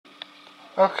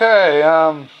Okay,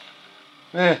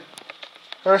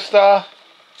 first off,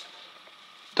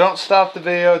 don't stop the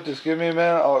video, just give me a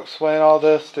minute, I'll explain all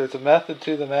this. There's a method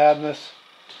to the madness.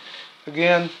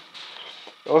 Again,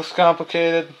 it looks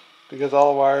complicated because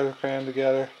all the wires are crammed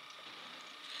together.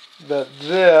 But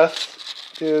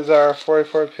this is our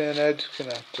 44 pin edge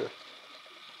connector.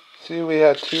 See, we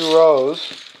have 2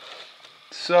 rows.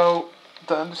 So,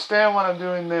 to understand what I'm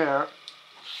doing there,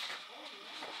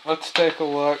 let's take a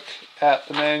look at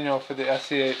the manual for the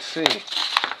SEHC.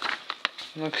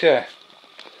 Okay,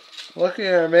 looking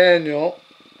at our manual,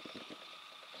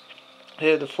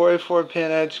 here the 44 pin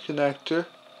edge connector.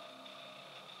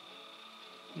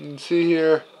 You can see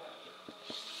here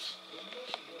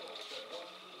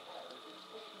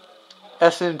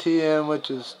SMTM, which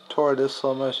is Tortise,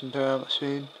 slow motion turnout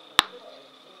machine.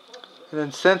 And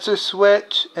then sensor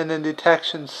switch, and then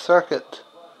detection circuit.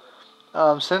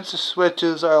 Sensor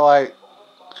switches are like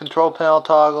control panel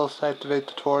toggles to activate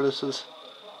the tortoises.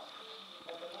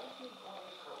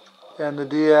 And the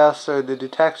DS are the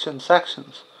detection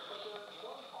sections.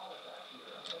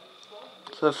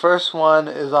 So the first one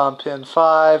is on pin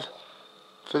 5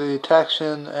 for the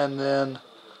detection, and then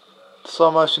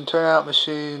slow motion turnout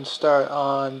machines start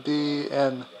on D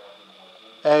and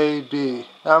AB.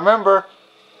 Now remember,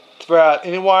 throughout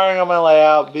any wiring on my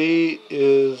layout, B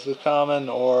is the common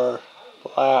or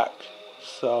black.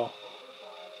 So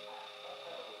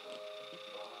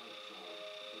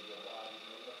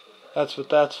that's what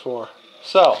that's for.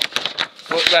 So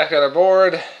look back at our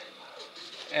board,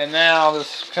 and now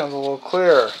this becomes a little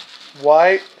clearer.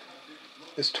 White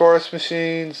is Tortise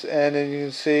machines, and then you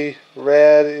can see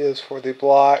red is for the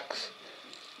blocks,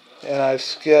 and I've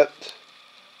skipped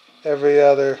every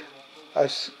other.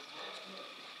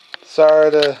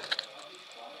 Sorry to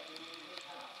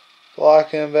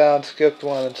block inbound, skipped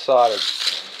one and soldered.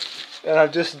 And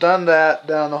I've just done that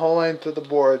down the whole length of the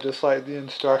board, just like the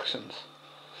instructions.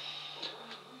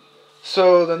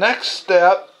 So the next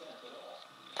step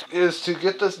is to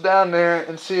get this down there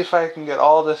and see if I can get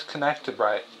all this connected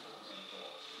right.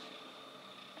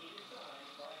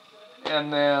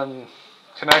 And then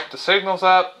connect the signals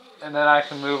up, and then I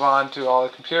can move on to all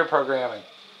the computer programming.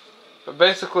 But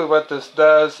basically what this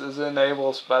does is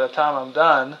enables, by the time I'm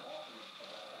done,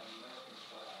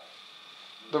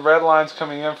 the red lines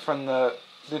coming in from the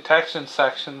detection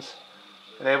sections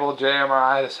enable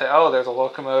JMRI to say, oh, there's a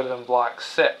locomotive in block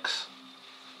 6.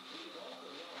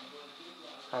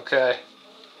 Okay.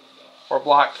 Or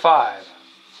block 5.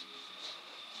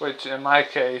 Which in my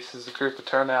case is a group of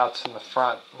turnouts in the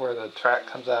front where the track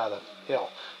comes out of the hill.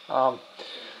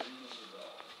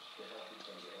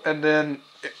 And then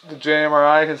the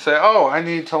JMRI can say, oh, I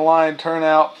need to line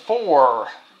turnout 4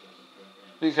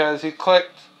 because he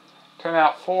clicked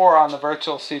turnout 4 on the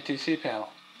virtual CTC panel.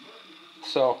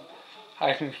 So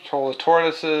I can control the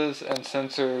tortoises and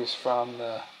sensors from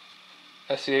the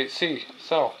SEHC.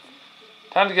 So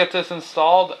time to get this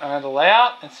installed and the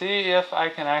layout and see if I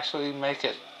can actually make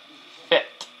it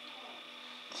fit.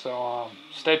 So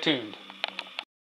stay tuned.